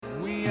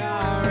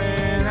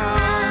carrying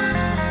on.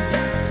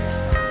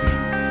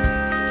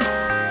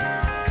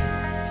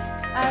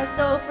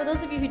 So for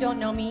those of you who don't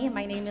know me,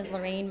 my name is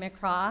Lorraine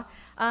McCraw.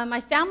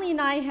 My family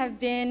and I have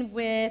been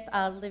with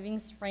Living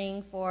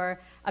Spring for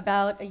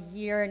about a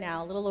year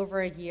now, a little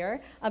over a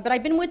year. But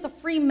I've been with the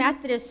Free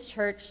Methodist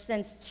Church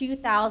since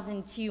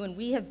 2002, and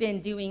we have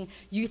been doing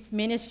youth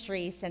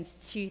ministry since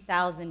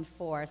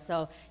 2004.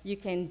 So you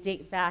can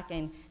date back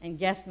and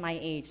guess my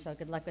age, so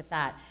good luck with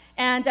that.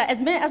 And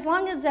as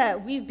long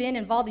as we've been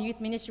involved in youth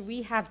ministry,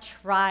 we have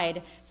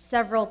tried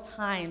several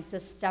times to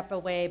step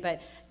away,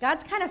 but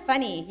God's kind of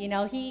funny, you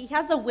know. He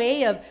has a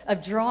way of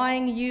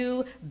drawing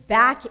you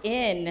back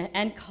in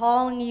and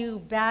calling you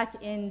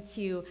back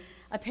into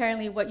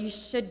apparently what you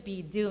should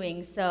be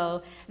doing.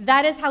 So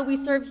that is how we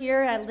serve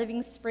here at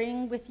Living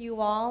Spring with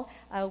you all.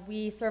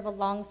 We serve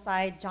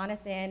alongside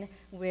Jonathan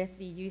with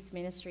the youth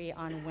ministry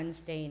on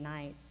Wednesday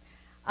night.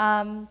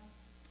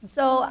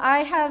 So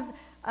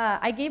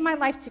I gave my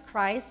life to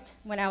Christ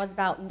when I was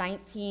about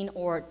 19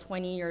 or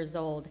 20 years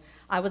old.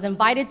 I was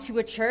invited to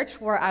a church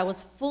where I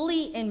was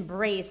fully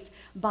embraced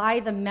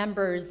by the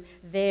members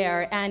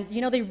there. And,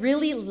 you know, they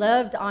really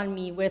loved on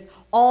me with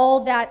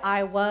all that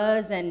I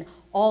was and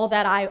all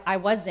that I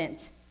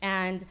wasn't.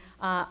 And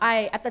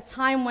at the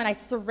time when I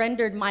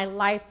surrendered my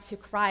life to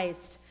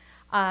Christ,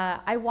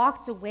 I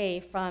walked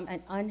away from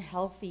an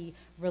unhealthy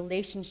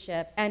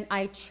relationship, and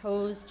I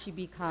chose to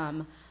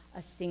become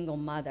a single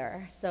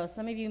mother. So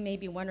some of you may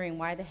be wondering,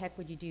 why the heck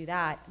would you do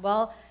that?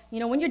 Well, you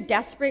know, when you're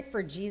desperate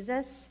for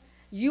Jesus,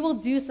 you will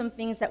do some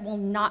things that will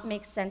not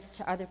make sense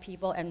to other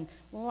people and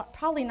will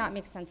probably not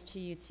make sense to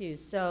you too.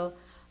 So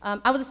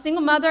I was a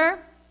single mother.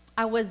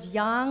 I was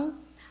young.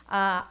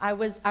 I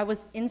was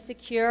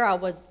insecure. I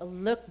was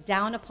looked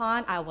down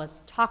upon. I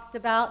was talked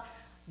about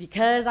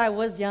because I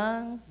was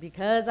young,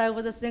 because I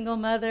was a single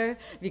mother,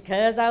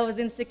 because I was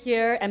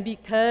insecure, and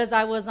because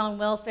I was on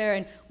welfare,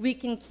 and we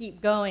can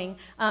keep going.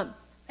 And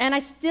I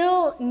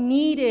still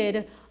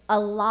needed a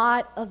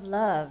lot of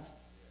love.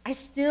 I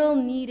still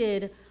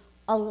needed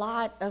a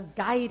lot of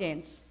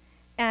guidance.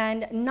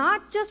 And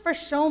not just for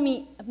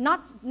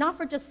not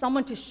for just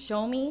someone to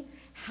show me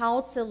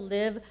how to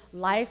live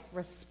life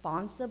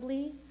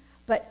responsibly,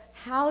 but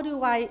how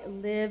do I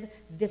live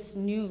this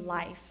new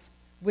life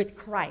with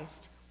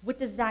Christ? What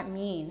does that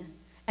mean?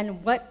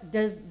 And what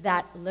does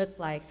that look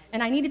like?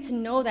 And I needed to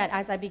know that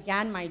as I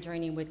began my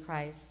journey with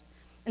Christ.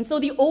 And so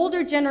the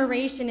older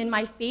generation in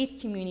my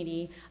faith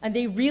community,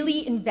 they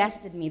really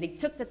invested me. They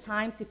took the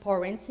time to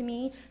pour into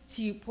me,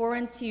 to pour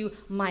into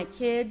my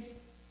kids,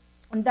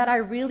 and that I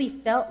really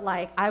felt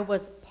like I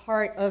was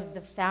part of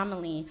the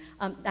family,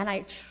 and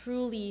I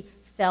truly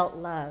felt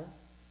love.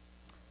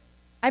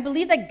 I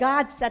believe that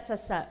God sets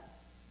us up.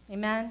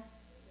 Amen?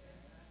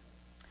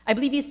 I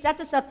believe he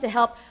sets us up to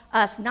help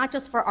us, not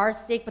just for our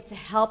sake, but to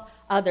help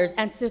others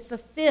and to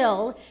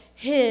fulfill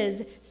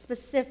his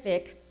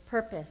specific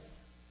purpose.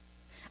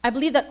 I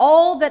believe that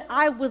all that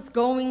I was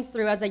going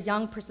through as a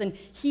young person,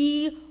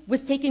 he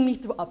was taking me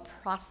through a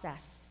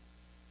process.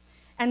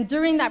 And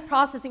during that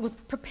process, it was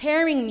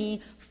preparing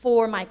me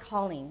for my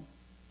calling.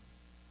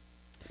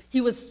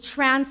 He was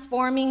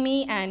transforming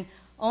me, and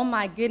oh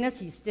my goodness,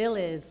 he still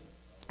is.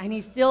 And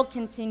he still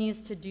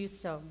continues to do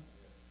so.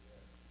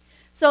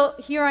 So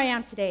here I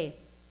am today.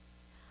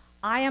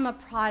 I am a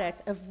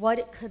product of what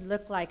it could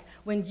look like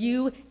when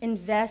you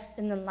invest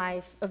in the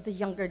life of the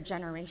younger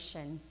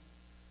generation.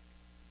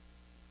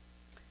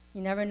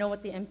 You never know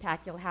what the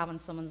impact you'll have on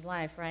someone's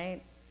life,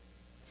 right?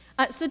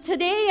 So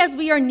today, as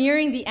we are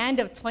nearing the end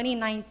of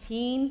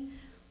 2019,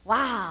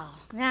 wow,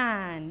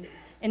 man,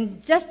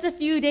 in just a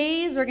few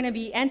days, we're going to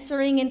be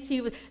entering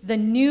into the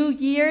new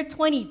year,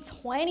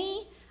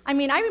 2020. I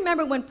mean, I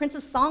remember when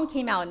Prince's song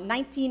came out in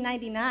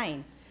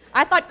 1999.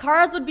 I thought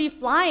cars would be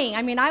flying.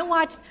 I mean, I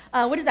watched,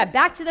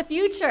 Back to the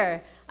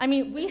Future. I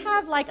mean, we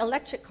have like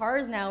electric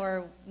cars now,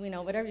 or, you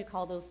know, whatever you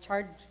call those,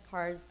 charge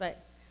cars,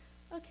 but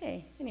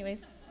okay,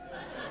 anyways.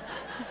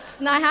 It's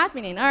not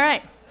happening. All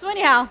right. So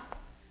anyhow,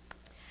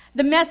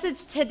 the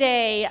message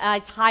today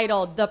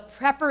titled The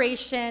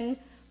Preparation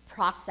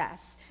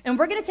Process. And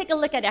we're going to take a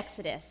look at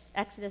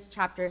Exodus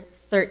chapter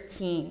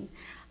 13.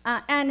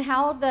 And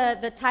how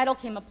the title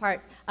came a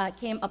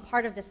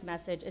part of this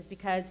message is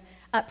because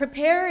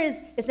prepare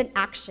is an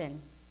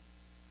action.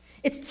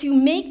 It's to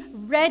make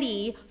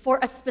ready for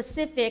a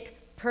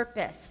specific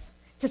purpose,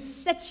 to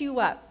set you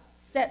up,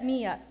 set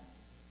me up.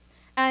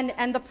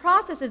 And the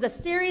process is a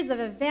series of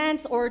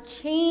events or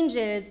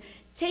changes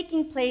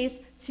taking place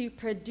to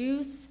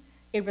produce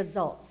a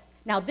result.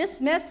 Now,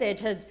 this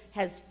message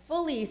has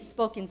fully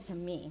spoken to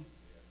me.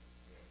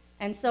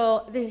 And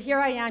so here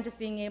I am just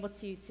being able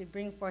to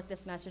bring forth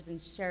this message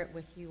and share it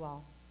with you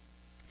all.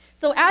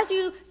 So as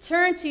you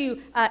turn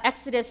to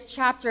Exodus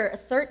chapter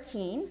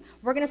 13,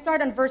 we're going to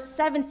start on verse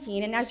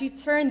 17. And as you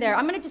turn there,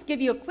 I'm going to just give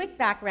you a quick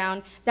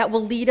background that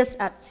will lead us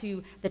up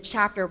to the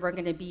chapter we're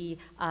going to be,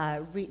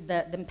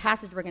 the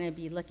passage we're going to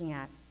be looking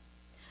at.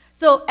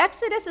 So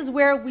Exodus is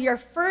where we are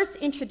first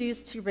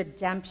introduced to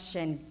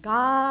redemption.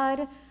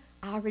 God,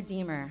 our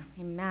Redeemer.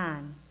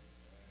 Amen.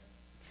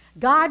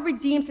 God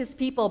redeems his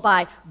people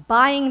by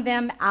buying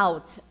them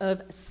out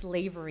of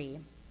slavery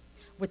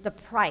with the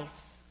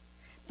price,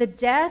 the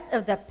death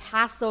of the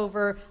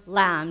Passover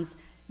lambs.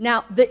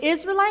 Now, the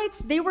Israelites,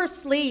 they were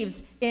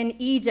slaves in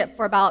Egypt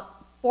for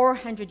about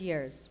 400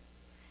 years.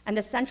 And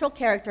the central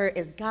character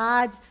is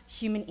God's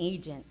human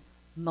agent,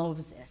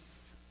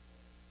 Moses.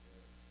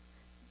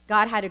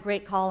 God had a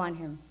great call on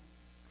him.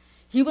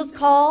 He was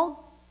called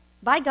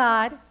by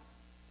God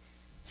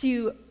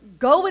to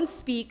go and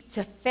speak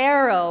to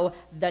Pharaoh,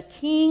 the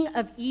king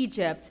of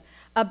Egypt,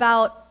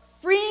 about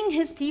freeing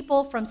his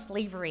people from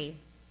slavery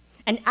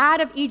and out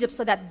of Egypt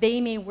so that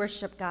they may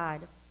worship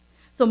God.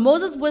 So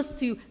Moses was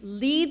to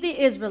lead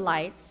the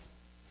Israelites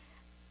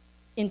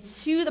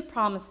into the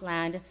promised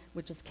land,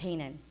 which is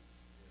Canaan.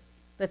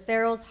 But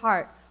Pharaoh's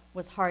heart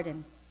was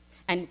hardened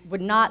and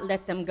would not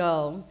let them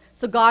go.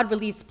 So God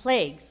released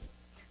plagues.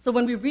 So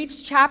when we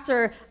reach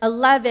chapter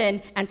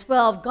 11 and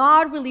 12,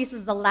 God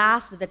releases the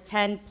last of the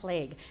 10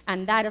 plague,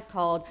 and that is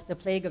called the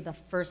plague of the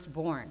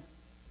firstborn.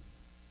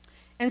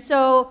 And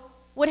so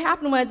what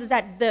happened was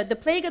that the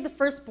plague of the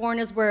firstborn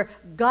is where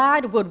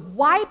God would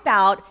wipe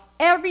out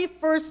every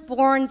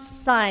firstborn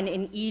son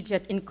in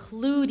Egypt,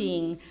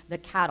 including the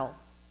cattle.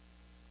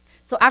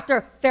 So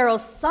after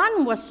Pharaoh's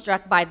son was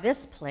struck by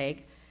this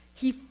plague,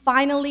 he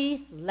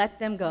finally let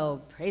them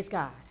go. Praise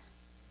God.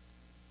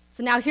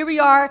 So now here we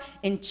are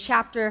in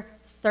chapter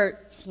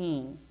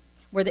 13,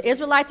 where the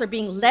Israelites are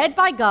being led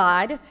by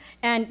God,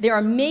 and they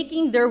are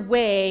making their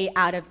way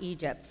out of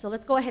Egypt. So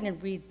let's go ahead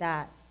and read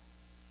that.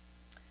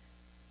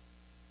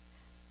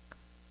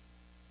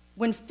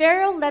 When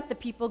Pharaoh let the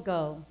people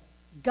go,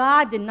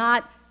 God did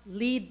not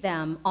lead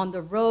them on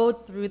the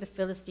road through the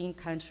Philistine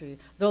country,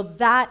 though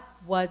that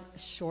was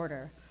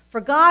shorter.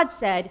 For God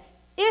said,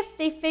 if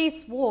they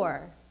face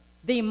war,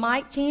 they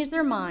might change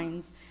their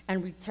minds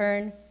and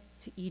return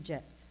to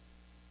Egypt.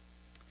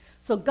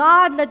 So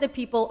God led the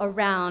people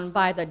around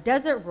by the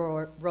desert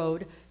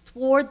road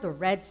toward the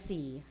Red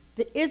Sea.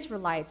 The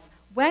Israelites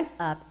went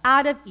up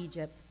out of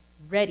Egypt,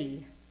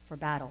 ready for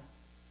battle.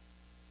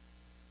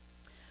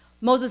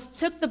 Moses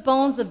took the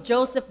bones of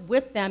Joseph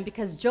with them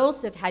because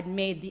Joseph had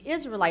made the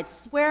Israelites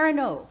swear an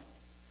oath.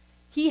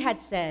 He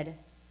had said,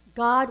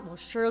 God will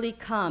surely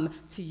come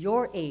to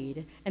your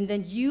aid, and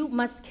then you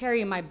must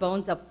carry my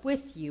bones up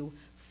with you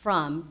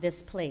from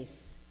this place.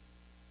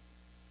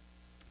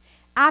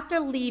 After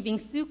leaving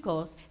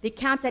Sukkoth, they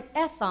camped at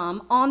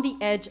Etham on the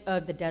edge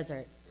of the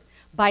desert.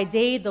 By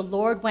day, the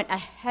Lord went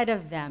ahead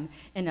of them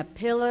in a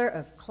pillar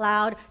of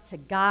cloud to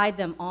guide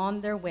them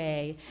on their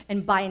way,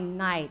 and by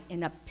night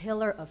in a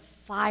pillar of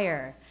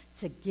fire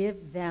to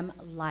give them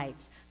light,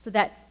 so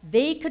that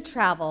they could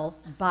travel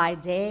by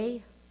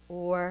day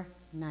or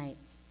night.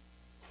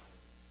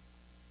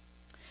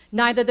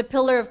 Neither the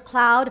pillar of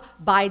cloud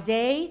by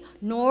day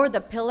nor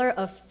the pillar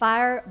of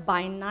fire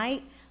by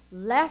night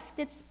left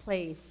its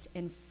place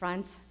in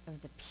front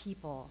of the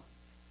people.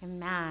 And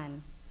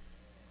man,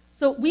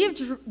 so we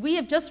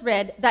have just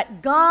read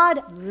that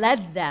God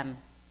led them.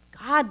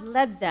 God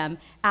led them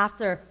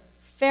after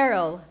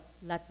Pharaoh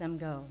let them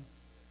go.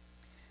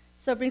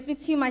 So it brings me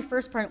to my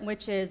first point,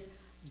 which is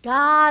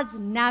God's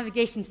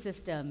navigation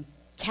system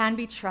can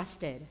be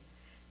trusted.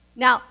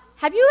 Now,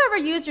 have you ever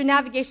used your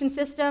navigation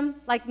system,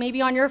 like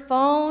maybe on your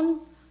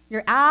phone,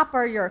 your app,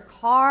 or your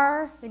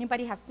car?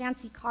 Anybody have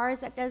fancy cars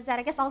that does that?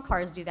 I guess all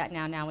cars do that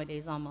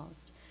nowadays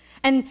almost.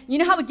 And you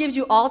know how it gives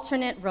you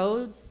alternate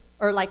roads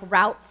or like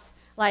routes,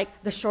 like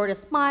the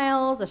shortest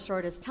miles, the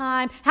shortest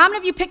time? How many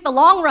of you picked the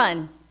long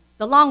run,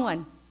 the long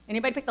one?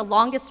 Anybody pick the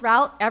longest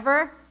route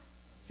ever?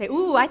 Say,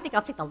 ooh, I think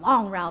I'll take the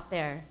long route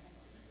there.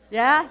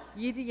 Yeah?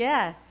 You do,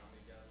 yeah.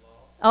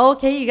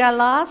 Okay, you got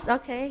lost?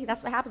 Okay,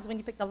 that's what happens when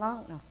you pick the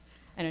long. No.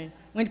 Anyway,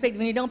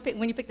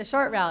 when you pick the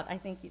short route, I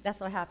think that's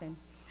what happened.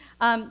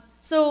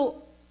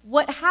 So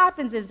what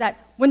happens is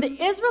that when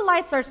the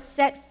Israelites are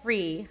set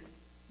free,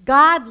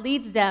 God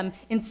leads them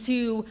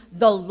into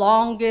the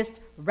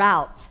longest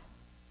route.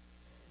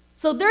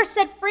 So they're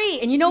set free,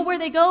 and you know where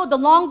they go? The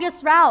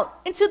longest route,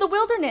 into the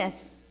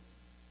wilderness.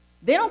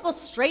 They don't go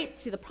straight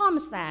to the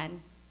promised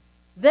land.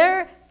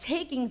 They're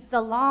taking the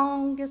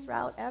longest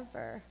route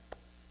ever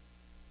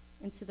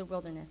into the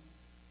wilderness.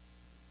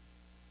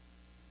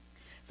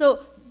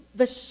 So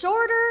the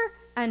shorter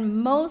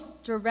and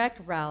most direct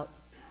route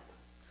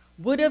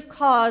would have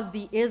caused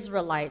the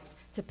Israelites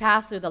to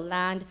pass through the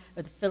land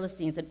of the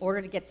Philistines in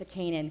order to get to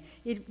Canaan.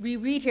 We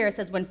read here, it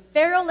says, when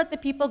Pharaoh let the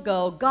people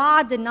go,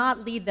 God did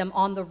not lead them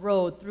on the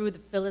road through the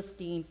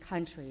Philistine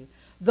country,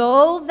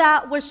 though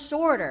that was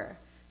shorter.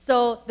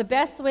 So the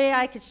best way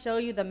I could show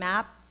you the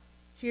map,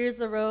 here's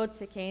the road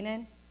to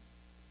Canaan,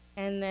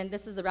 and then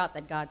this is the route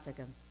that God took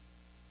them.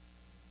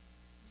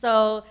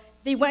 So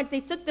they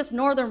took this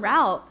northern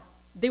route.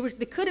 They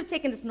could have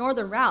taken this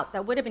northern route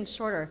that would have been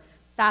shorter,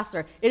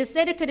 faster. It is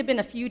said it could have been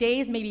a few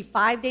days, maybe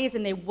 5 days,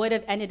 and they would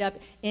have ended up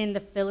in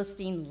the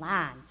Philistine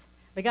land.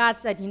 But God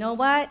said, you know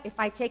what? If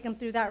I take them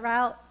through that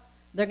route,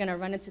 they're going to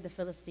run into the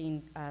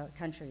Philistine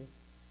country.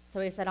 So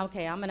he said,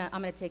 okay, I'm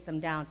gonna take them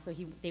down. So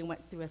they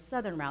went through a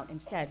southern route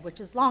instead, which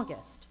is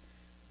longest.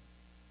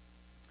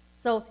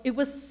 So it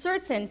was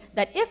certain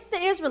that if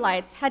the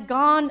Israelites had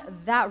gone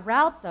that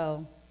route,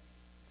 though,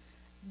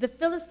 the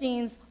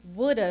Philistines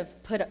would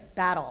have put up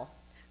battle.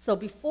 So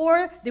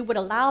before they would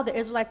allow the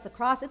Israelites to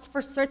cross, it's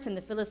for certain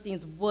the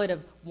Philistines would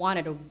have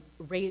wanted to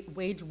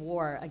wage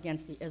war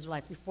against the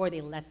Israelites before they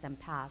let them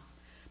pass.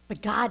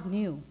 But God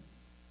knew.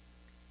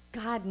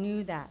 God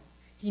knew that.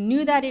 He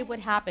knew that it would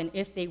happen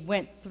if they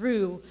went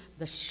through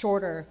the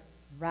shorter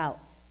route.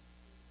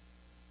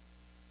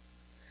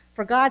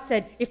 For God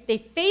said, if they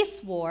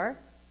face war,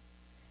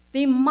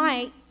 they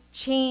might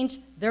change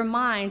their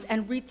minds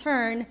and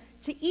return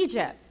to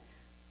Egypt.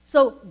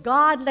 So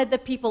God led the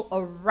people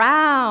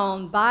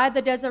around by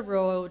the desert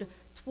road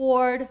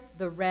toward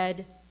the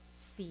Red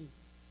Sea.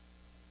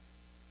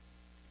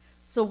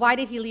 So why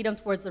did he lead them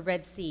towards the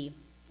Red Sea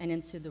and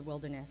into the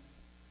wilderness?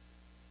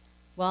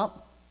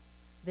 Well,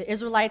 the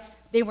Israelites,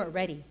 they weren't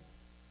ready.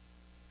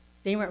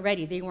 They weren't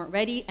ready. They weren't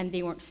ready, and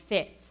they weren't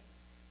fit.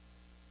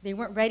 They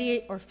weren't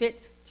ready or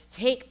fit to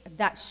take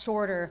that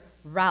shorter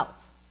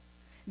route.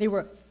 They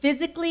were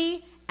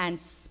physically and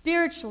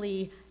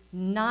spiritually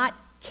not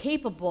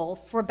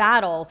capable for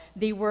battle.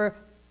 They were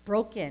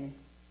broken.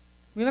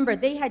 Remember,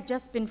 they had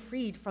just been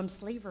freed from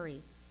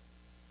slavery.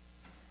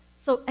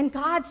 So, and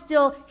God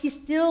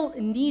still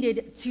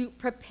needed to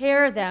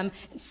prepare them,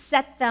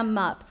 set them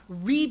up,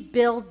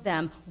 rebuild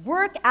them,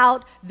 work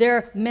out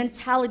their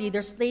mentality,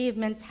 their slave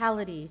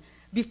mentality,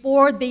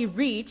 before they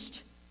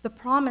reached the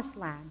promised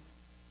land.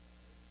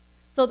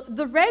 So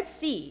the Red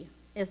Sea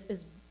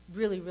is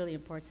really, really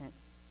important.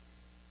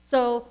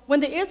 So when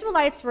the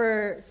Israelites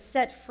were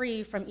set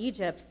free from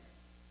Egypt,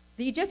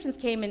 the Egyptians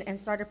came in and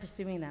started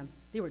pursuing them.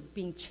 They were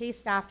being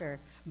chased after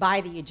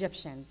by the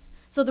Egyptians.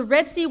 So the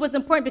Red Sea was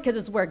important because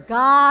it's where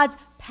God's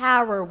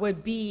power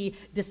would be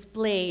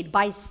displayed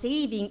by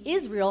saving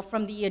Israel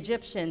from the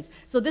Egyptians.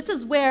 So this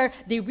is where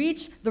they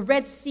reached the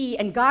Red Sea,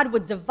 and God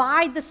would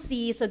divide the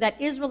sea so that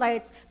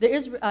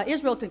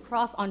Israel could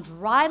cross on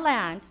dry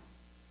land,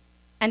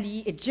 and the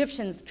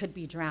Egyptians could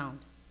be drowned.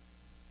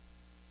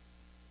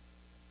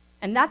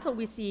 And that's what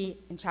we see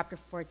in chapter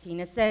 14.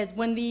 It says,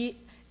 when the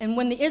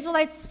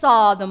Israelites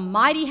saw the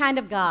mighty hand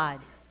of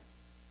God,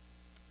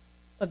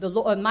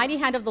 mighty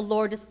hand of the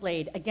Lord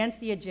displayed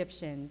against the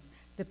Egyptians,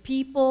 the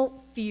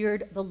people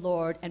feared the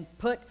Lord and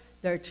put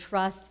their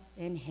trust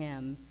in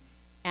him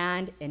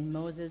and in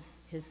Moses,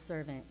 his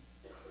servant.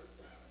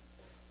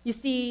 You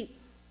see,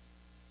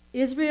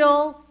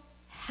 Israel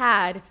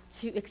had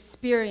to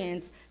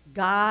experience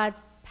God's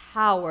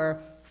power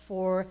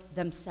for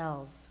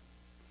themselves.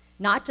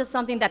 Not just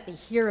something that they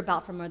hear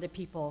about from other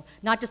people,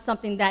 not just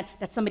something that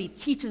somebody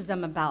teaches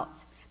them about.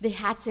 They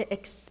had to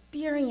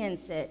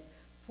experience it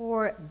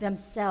for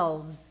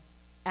themselves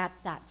at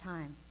that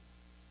time.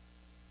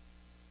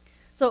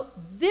 So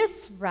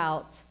this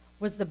route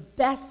was the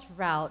best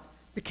route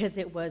because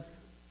it was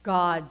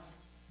God's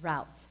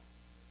route.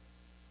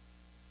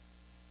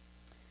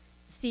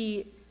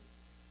 See,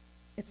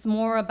 it's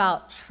more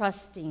about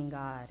trusting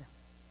God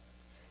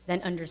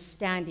than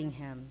understanding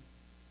him.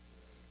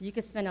 You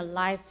could spend a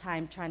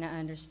lifetime trying to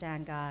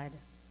understand God.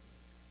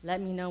 Let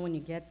me know when you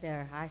get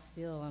there. I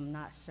still am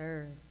not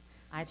sure.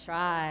 I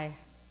try.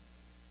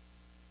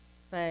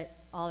 But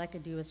all I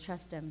could do was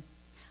trust him.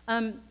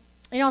 I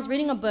was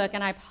reading a book,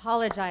 and I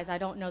apologize, I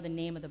don't know the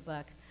name of the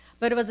book,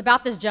 but it was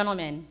about this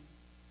gentleman.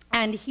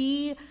 And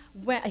he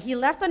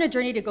left on a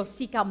journey to go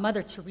seek out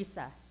Mother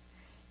Teresa.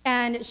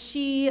 And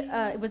she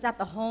was at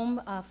the home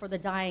for the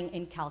dying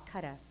in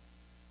Calcutta.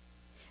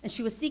 And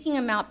she was seeking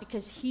him out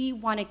because he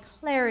wanted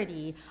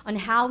clarity on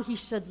how he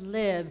should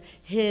live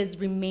his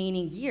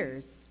remaining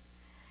years.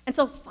 And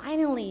so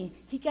finally,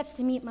 he gets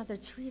to meet Mother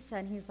Teresa,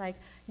 and he's like,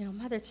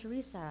 Mother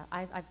Teresa,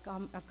 I've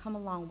come a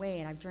long way,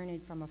 and I've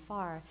journeyed from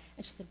afar.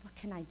 And she said, what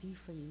can I do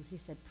for you? He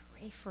said,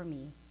 pray for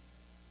me.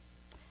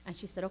 And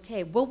she said,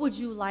 okay, what would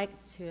you like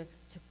me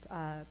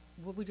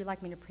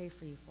to pray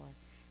for you for?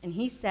 And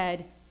he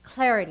said,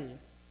 clarity.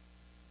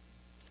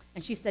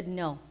 And she said,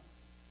 no,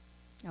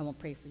 I won't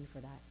pray for you for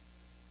that.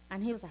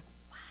 And he was like,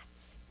 what?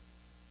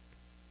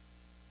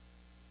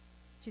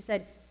 She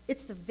said,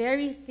 it's the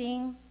very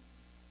thing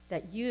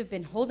that you have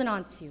been holding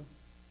on to.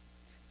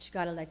 But you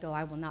got to let go.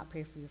 I will not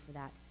pray for you for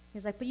that.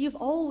 He's like,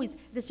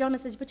 this gentleman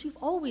says, but you've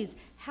always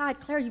had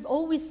clarity. You've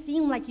always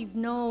seemed like you've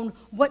known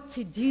what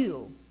to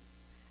do.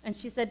 And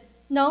she said,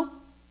 no,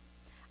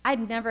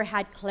 I'd never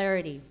had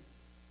clarity.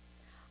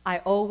 I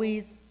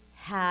always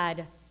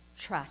had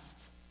trust.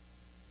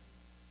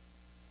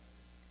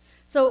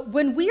 So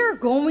when we are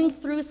going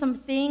through some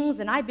things,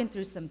 and I've been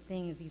through some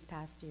things these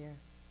past year,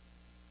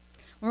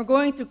 when we're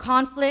going through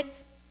conflict,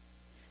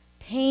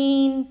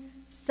 pain,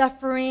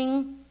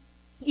 suffering,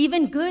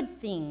 even good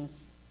things,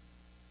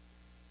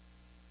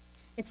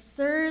 it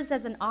serves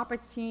as an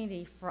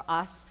opportunity for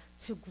us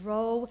to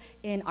grow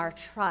in our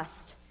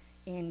trust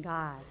in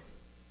God.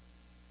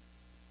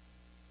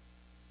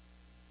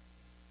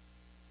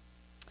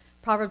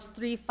 Proverbs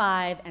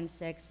 3:5 and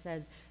 6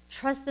 says,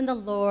 trust in the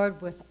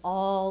Lord with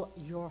all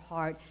your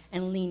heart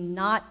and lean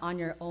not on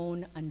your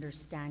own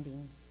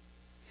understanding.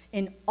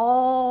 In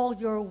all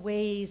your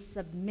ways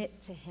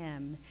submit to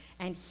him,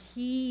 and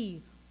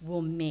he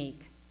will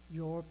make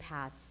your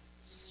paths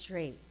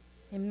straight.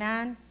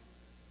 Amen?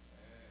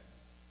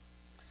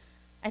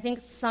 I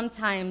think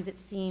sometimes it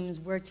seems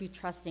we're too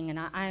trusting, and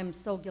I am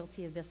so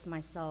guilty of this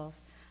myself,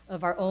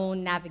 of our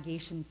own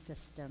navigation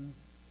system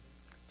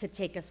to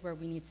take us where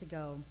we need to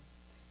go.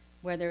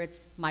 Whether it's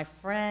my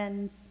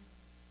friends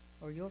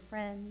or your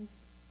friends,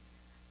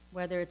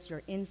 whether it's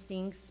your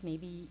instincts,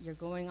 maybe you're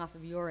going off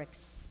of your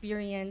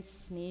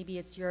experience, maybe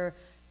it's your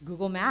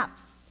Google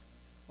Maps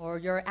or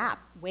your app,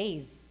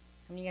 Waze.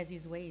 How many of you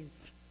guys use Waze?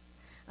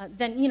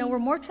 Then, we're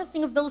more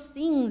trusting of those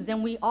things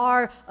than we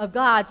are of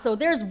God. So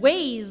there's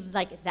ways,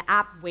 like the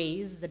app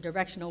Waze, the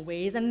directional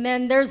Waze, and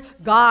then there's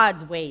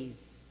God's ways.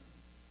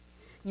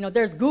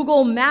 There's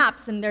Google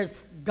Maps and there's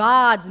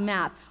God's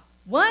map.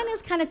 One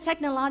is kind of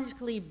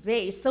technologically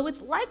based, so it's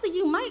likely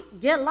you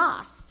might get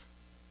lost.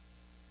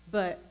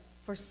 But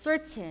for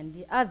certain,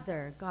 the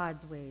other,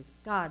 God's ways,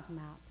 God's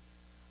map,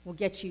 will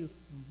get you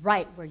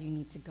right where you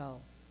need to go.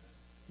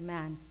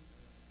 Amen.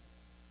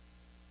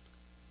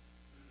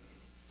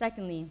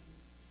 Secondly,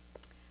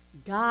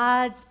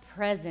 God's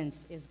presence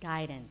is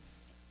guidance.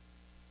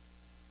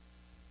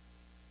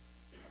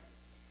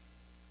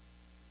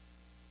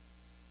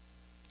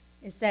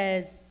 It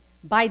says,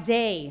 by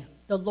day,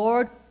 the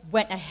Lord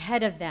went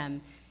ahead of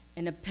them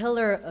in a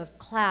pillar of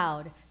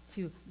cloud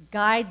to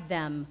guide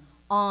them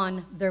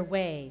on their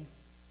way,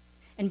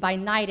 and by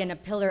night in a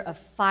pillar of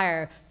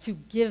fire to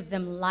give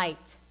them light,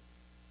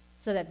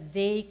 so that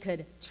they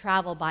could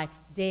travel by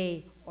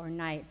day or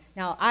night.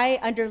 Now, I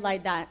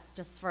underlined that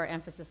just for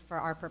emphasis for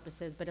our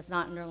purposes, but it's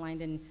not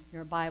underlined in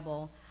your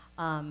Bible.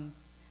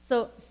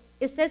 So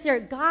it says here,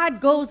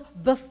 God goes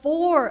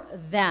before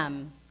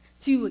them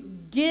to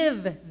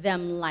give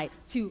them light,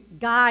 to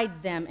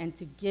guide them, and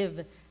to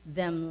give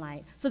them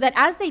light. So that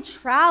as they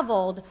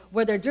traveled,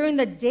 whether during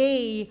the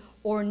day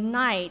or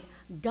night,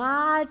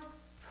 God's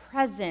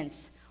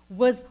presence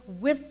was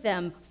with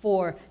them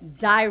for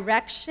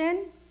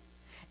direction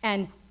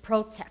and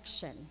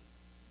protection.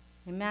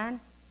 Amen?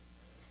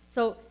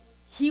 So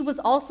he was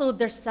also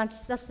their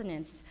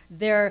sustenance,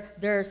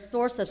 their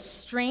source of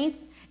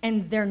strength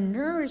and their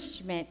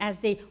nourishment as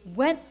they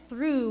went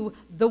through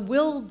the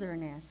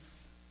wilderness.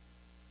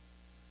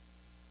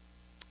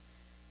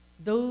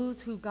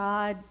 Those who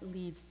God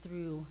leads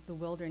through the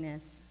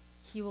wilderness,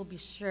 he will be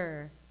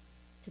sure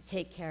to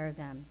take care of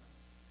them.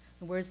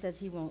 The word says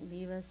he won't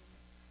leave us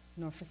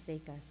nor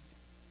forsake us.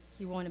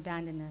 He won't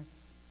abandon us.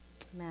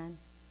 Amen.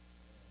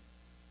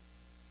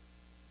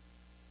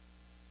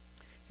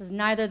 It says,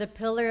 neither the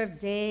pillar of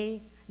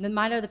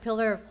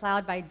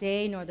cloud by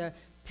day, nor the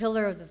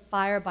pillar of the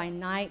fire by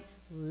night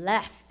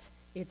left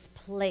its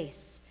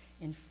place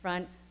in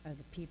front of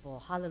the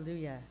people.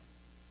 Hallelujah.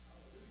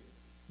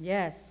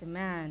 Yes,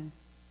 amen.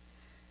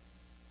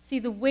 See,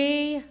 the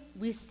way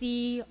we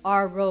see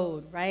our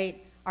road,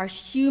 right? Our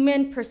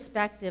human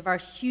perspective, our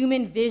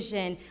human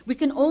vision, we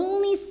can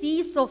only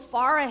see so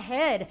far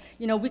ahead.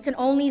 We can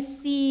only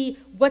see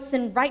what's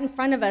right in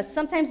front of us.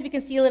 Sometimes we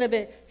can see a little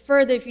bit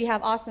further if you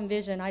have awesome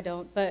vision. I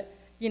don't, but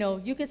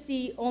you can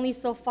see only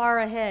so far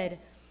ahead.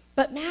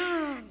 But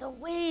man, the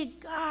way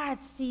God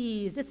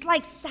sees, it's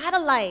like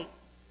satellite.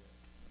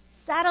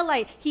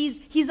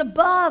 He's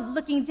above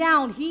looking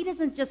down. He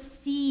doesn't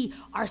just see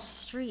our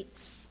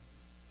streets.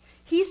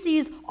 He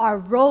sees our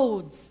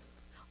roads,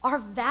 our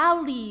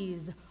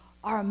valleys,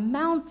 our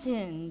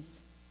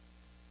mountains,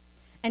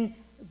 and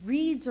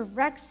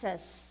redirects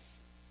us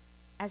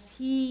as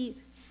he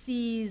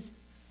sees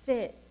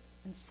fit.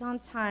 And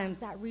sometimes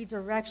that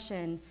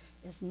redirection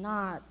is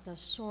not the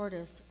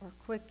shortest or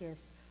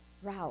quickest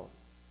route.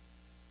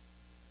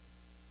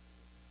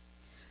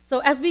 So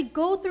as we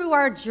go through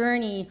our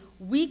journey,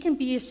 we can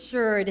be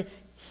assured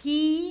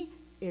he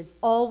is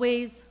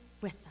always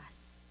with us.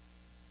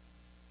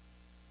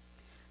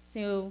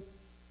 So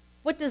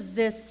what does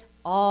this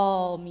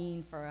all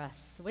mean for us?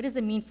 What does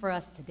it mean for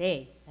us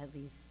today, at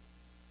least?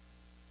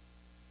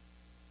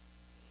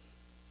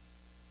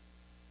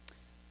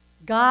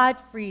 God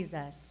frees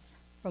us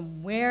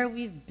from where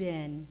we've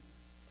been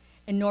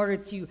in order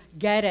to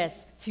get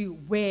us to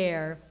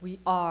where we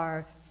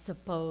are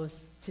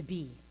supposed to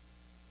be.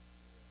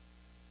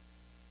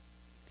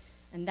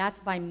 And that's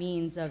by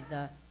means of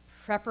the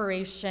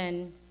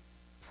preparation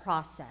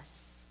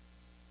process.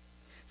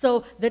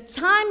 So the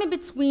time in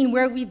between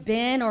where we've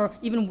been or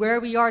even where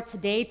we are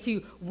today to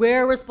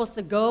where we're supposed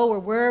to go or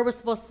where we're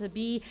supposed to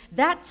be,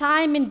 that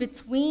time in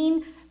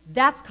between,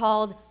 that's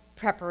called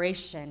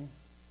preparation.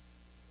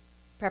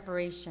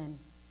 Preparation.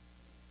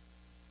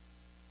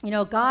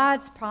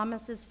 God's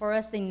promises for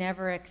us, they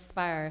never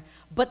expire.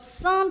 But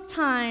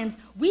sometimes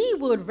we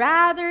would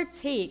rather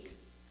take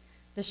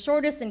the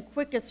shortest and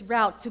quickest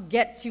route to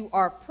get to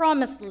our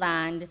promised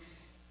land,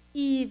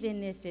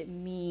 even if it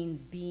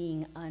means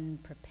being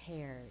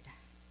unprepared.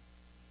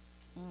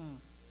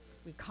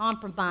 We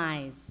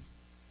compromise,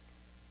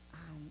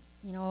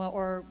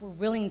 or we're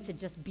willing to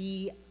just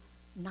be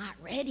not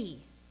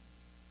ready.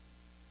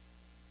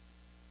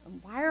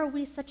 Why are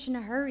we such in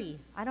a hurry?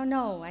 I don't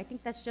know. I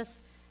think that's just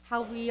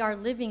how we are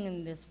living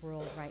in this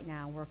world right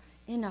now. We're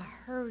in a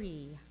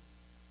hurry.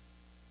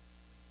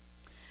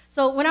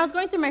 So when I was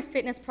going through my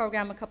fitness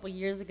program a couple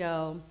years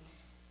ago,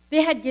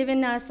 they had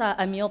given us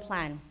a meal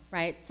plan,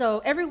 right?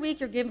 So every week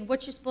you're given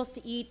what you're supposed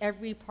to eat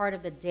every part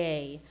of the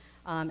day.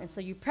 And so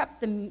you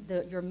prep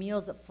your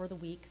meals up for the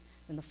week.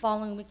 Then the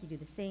following week you do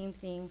the same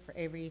thing for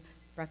every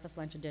breakfast,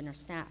 lunch, and dinner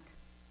snack.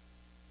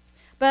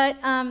 But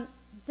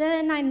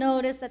then I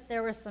noticed that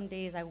there were some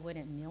days I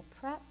wouldn't meal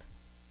prep.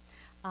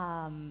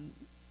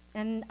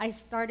 And I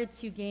started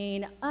to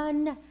gain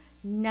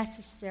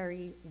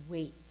unnecessary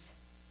weight.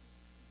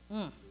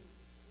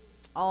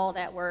 All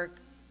that work.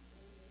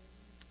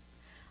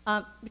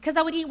 Because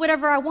I would eat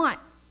whatever I want.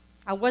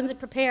 I wasn't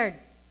prepared.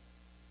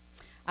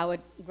 I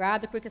would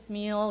grab the quickest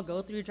meal,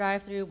 go through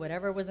drive-through,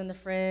 whatever was in the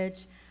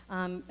fridge.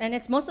 And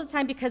it's most of the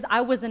time because I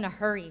was in a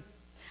hurry.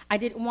 I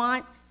didn't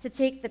want to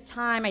take the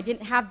time. I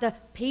didn't have the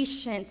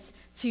patience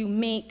to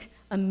make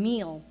a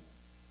meal.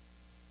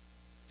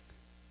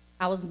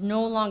 I was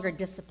no longer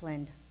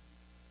disciplined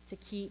to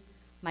keep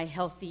my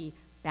healthy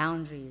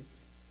boundaries.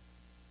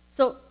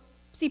 So,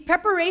 see,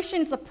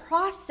 preparation is a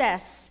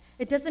process.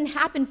 It doesn't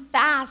happen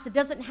fast. It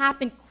doesn't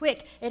happen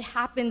quick. It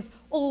happens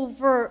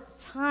over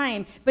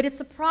time. But it's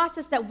a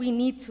process that we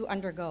need to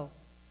undergo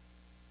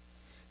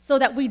so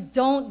that we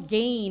don't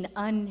gain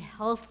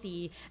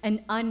unhealthy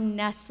and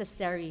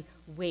unnecessary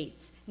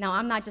weight. Now,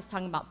 I'm not just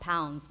talking about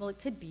pounds. Well, it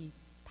could be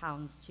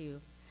pounds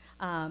too.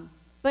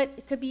 But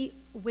it could be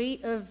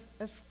weight of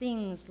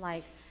things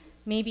like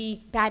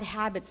maybe bad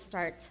habits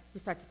we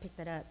start to pick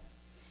that up.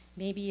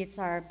 Maybe it's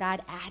our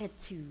bad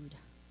attitude.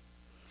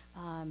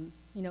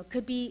 It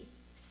could be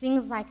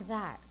things like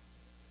that.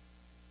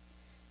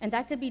 And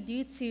that could be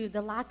due to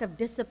the lack of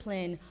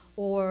discipline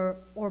or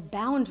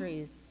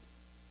boundaries.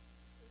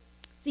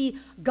 See,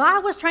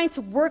 God was trying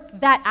to work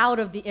that out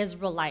of the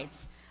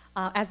Israelites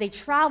as they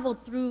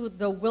traveled through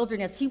the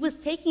wilderness. He was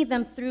taking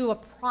them through a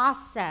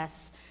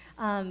process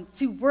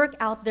to work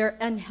out their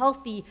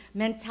unhealthy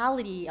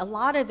mentality. A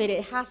lot of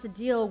it has to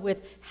deal with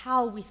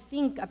how we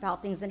think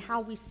about things and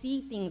how we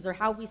see things or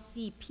how we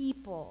see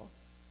people.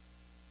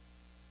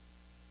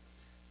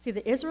 See,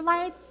 the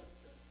Israelites,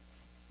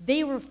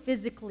 they were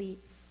physically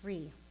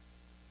free,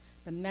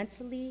 but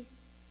mentally,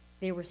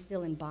 they were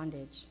still in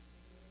bondage.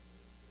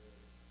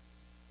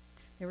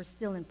 They were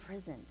still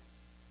imprisoned.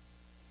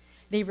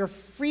 They were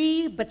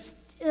free, but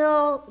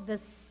still the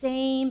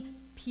same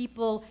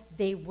people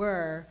they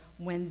were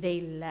when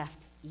they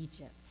left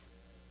Egypt.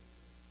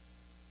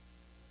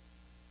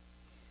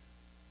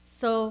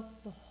 So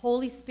the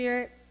Holy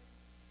Spirit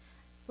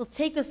will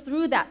take us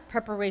through that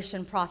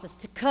preparation process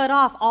to cut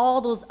off all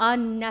those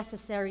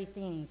unnecessary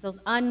things, those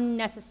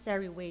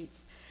unnecessary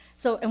weights.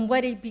 So, and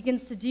what it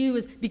begins to do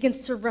is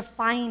begins to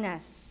refine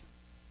us,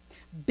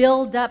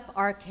 build up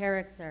our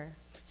character,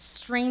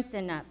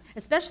 strengthen up,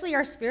 especially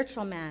our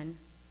spiritual man.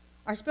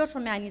 Our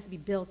spiritual man needs to be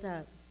built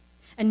up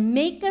and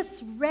make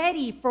us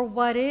ready for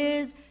what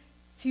is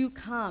to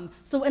come.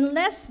 So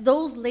unless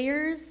those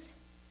layers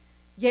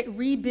get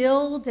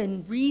rebuilt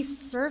and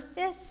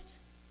resurfaced,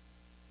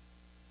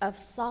 a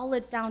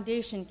solid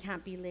foundation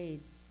can't be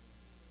laid.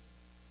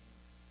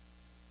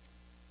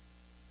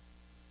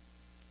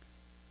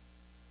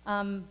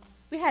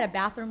 We had a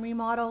bathroom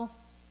remodel.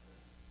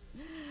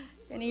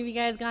 Any of you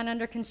guys gone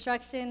under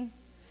construction?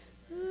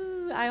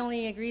 Ooh, I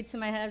only agreed to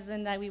my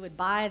husband that we would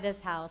buy this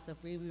house if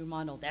we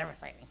remodeled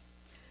everything.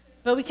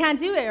 But we can't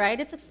do it, right?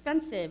 It's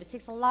expensive. It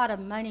takes a lot of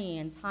money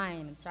and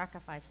time and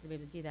sacrifice to be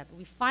able to do that. But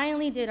we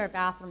finally did our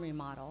bathroom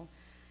remodel.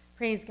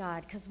 Praise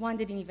God, because one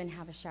didn't even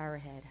have a shower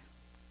head.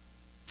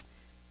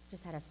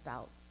 Just had a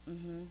spout.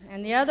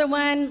 And the other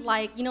one,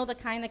 like, you know the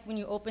kind like when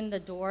you open the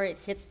door, it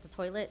hits the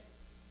toilet?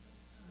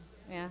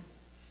 Yeah.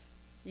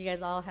 You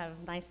guys all have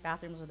nice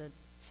bathrooms where the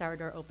shower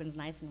door opens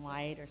nice and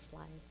wide or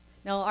slides.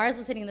 No, ours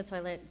was hitting the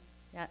toilet.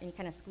 Yeah, and you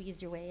kind of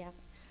squeezed your way out.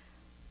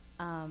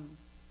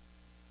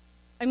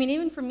 I mean,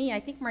 even for me, I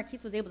think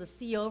Marquise was able to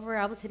see over.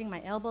 I was hitting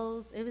my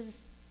elbows. It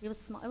was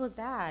small. It was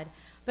bad.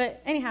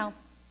 But anyhow,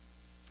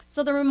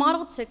 so the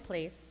remodel took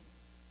place,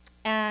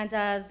 and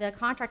the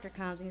contractor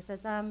comes and he says,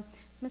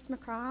 Miss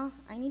McCraw,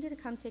 I need you to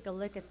come take a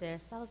look at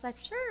this. I was like,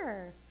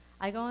 sure.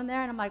 I go in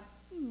there and I'm like,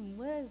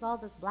 what is all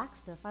this black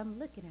stuff I'm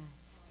looking at?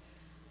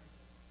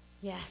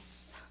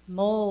 Yes,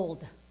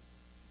 mold.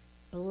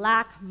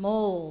 Black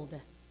mold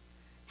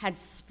had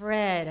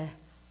spread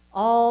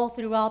all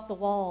throughout the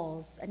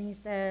walls. And he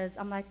says,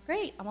 I'm like,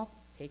 great, I'm going to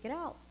take it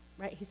out,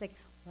 right? He's like,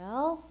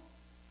 well,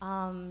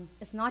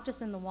 it's not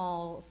just in the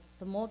walls.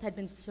 The mold had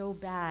been so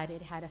bad,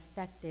 it had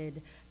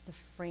affected the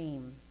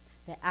frame,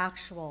 the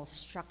actual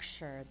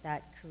structure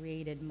that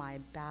created my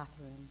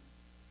bathroom.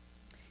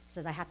 He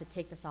says, I have to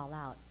take this all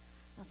out.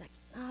 I was like,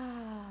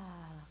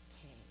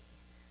 okay.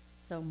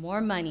 So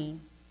more money,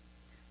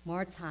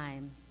 more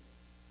time,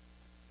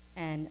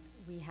 and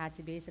we had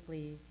to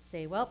basically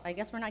say, well, I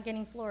guess we're not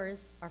getting floors.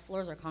 Our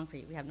floors are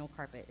concrete. We have no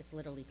carpet. It's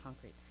literally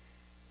concrete.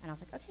 And I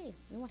was like, okay,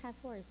 we won't have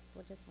floors.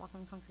 We'll just walk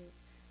on concrete.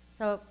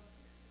 So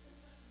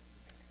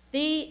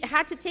They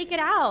had to take it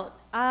out,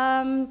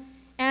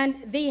 and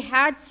they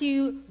had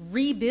to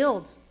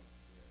rebuild.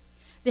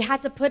 They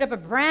had to put up a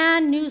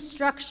brand new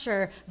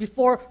structure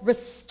before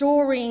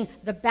restoring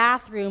the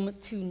bathroom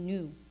to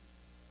new.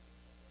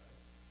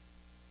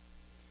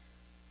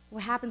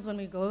 What happens when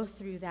we go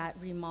through that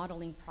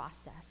remodeling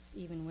process,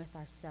 even with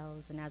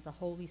ourselves, and as the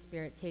Holy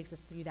Spirit takes us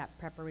through that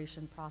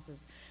preparation process,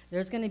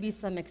 there's going to be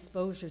some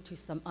exposure to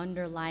some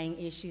underlying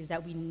issues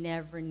that we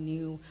never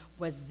knew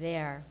was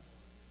there.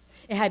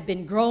 It had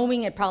been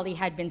growing, it probably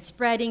had been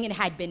spreading, it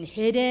had been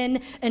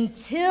hidden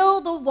until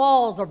the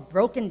walls are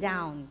broken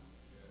down.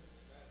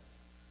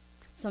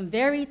 Some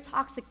very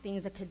toxic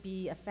things that could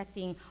be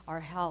affecting our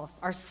health,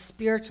 our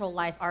spiritual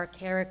life, our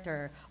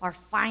character, our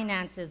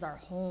finances, our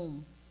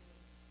home.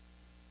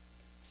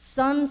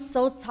 Some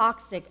so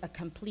toxic, a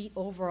complete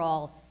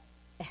overhaul,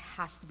 it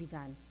has to be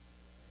done.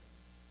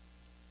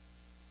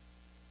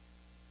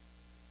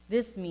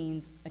 This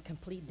means a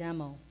complete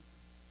demo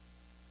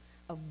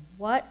of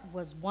what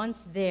was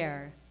once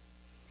there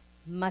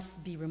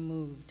must be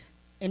removed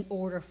in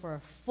order for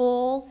a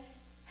full,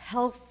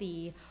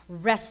 healthy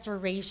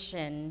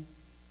restoration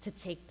to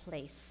take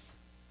place.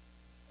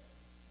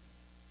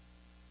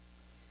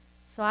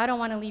 So I don't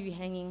want to leave you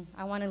hanging.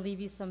 I want to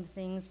leave you some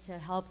things to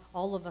help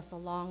all of us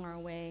along our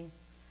way.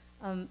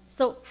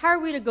 So how are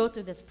we to go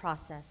through this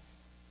process?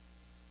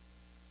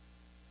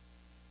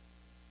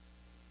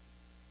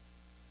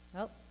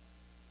 Well,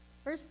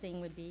 first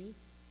thing would be,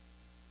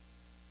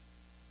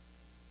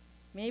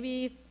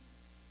 maybe,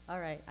 all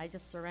right, I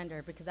just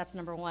surrender because that's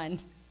number one.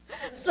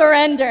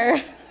 Surrender.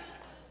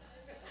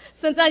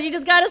 Sometimes you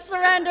just got to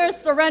surrender.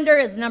 Surrender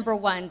is number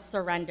one,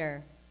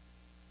 surrender.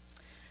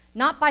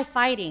 Not by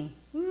fighting,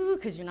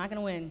 because you're not going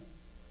to win.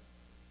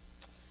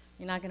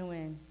 You're not going to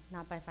win,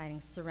 not by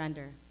fighting.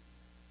 Surrender.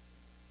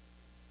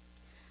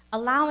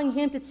 Allowing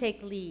him to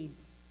take lead.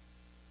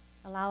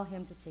 Allow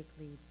him to take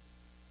lead.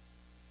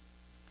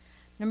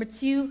 Number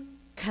two,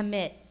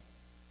 commit.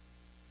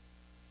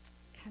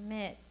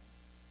 Commit.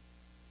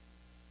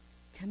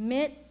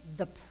 Commit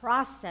the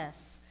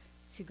process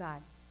to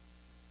God.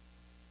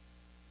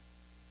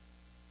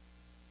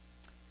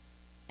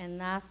 And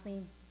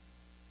lastly,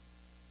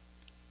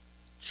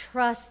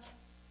 trust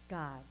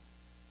God.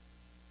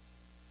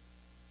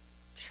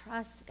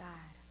 Trust God.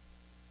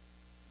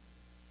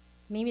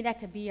 Maybe that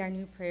could be our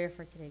new prayer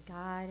for today.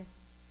 God,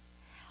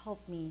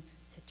 help me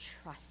to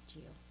trust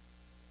you.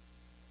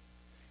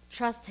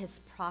 Trust his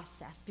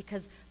process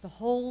because the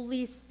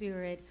Holy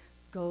Spirit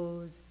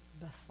goes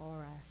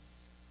before us.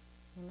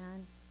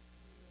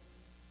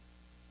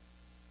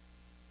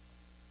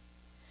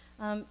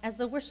 Amen? As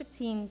the worship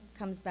team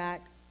comes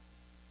back,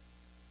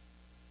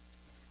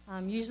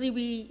 usually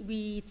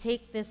we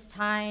take this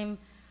time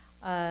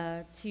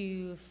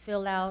to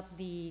fill out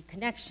the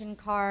connection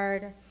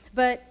card,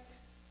 but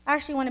I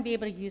actually want to be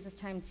able to use this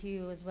time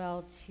too as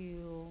well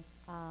to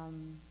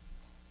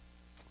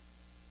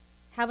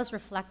have us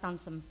reflect on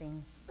some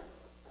things.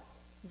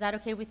 Is that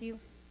okay with you?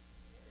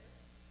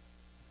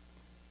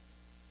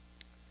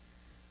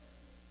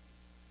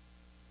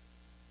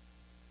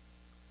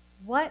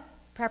 What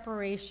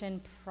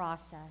preparation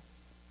process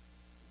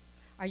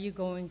are you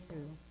going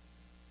through?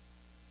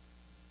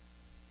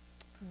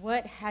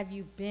 What have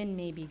you been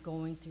maybe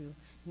going through?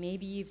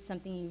 Maybe you've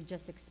something you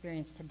just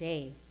experienced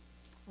today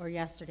or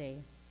yesterday.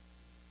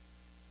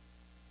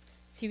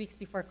 2 weeks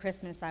before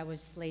Christmas, I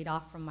was laid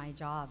off from my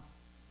job.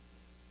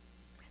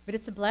 But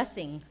it's a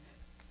blessing.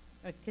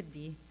 Or it could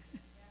be.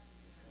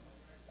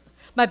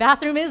 My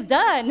bathroom is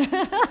done.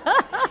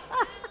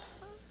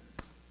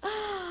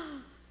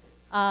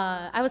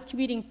 I was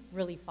commuting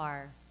really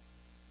far.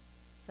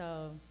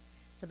 So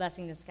it's a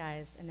blessing in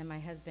disguise. And then my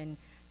husband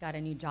got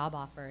a new job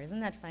offer. Isn't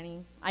that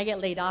funny? I get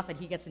laid off and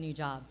he gets a new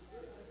job.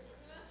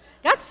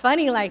 God's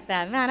funny like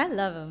that. Man, I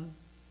love him.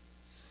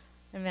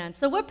 Amen.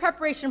 So what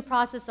preparation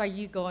process are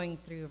you going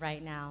through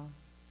right now?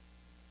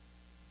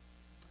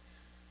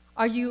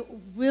 Are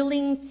you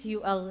willing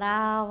to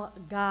allow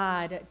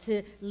God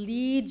to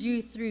lead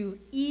you through,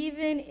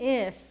 even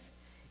if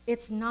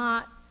it's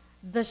not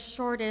the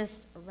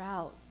shortest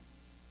route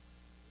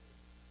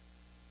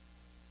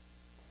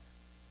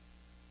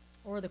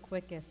or the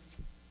quickest?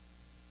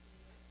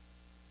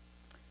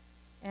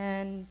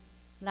 And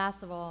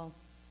last of all,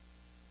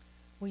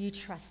 will you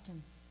trust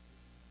him?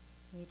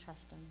 Will you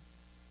trust him?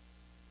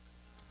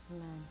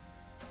 Amen.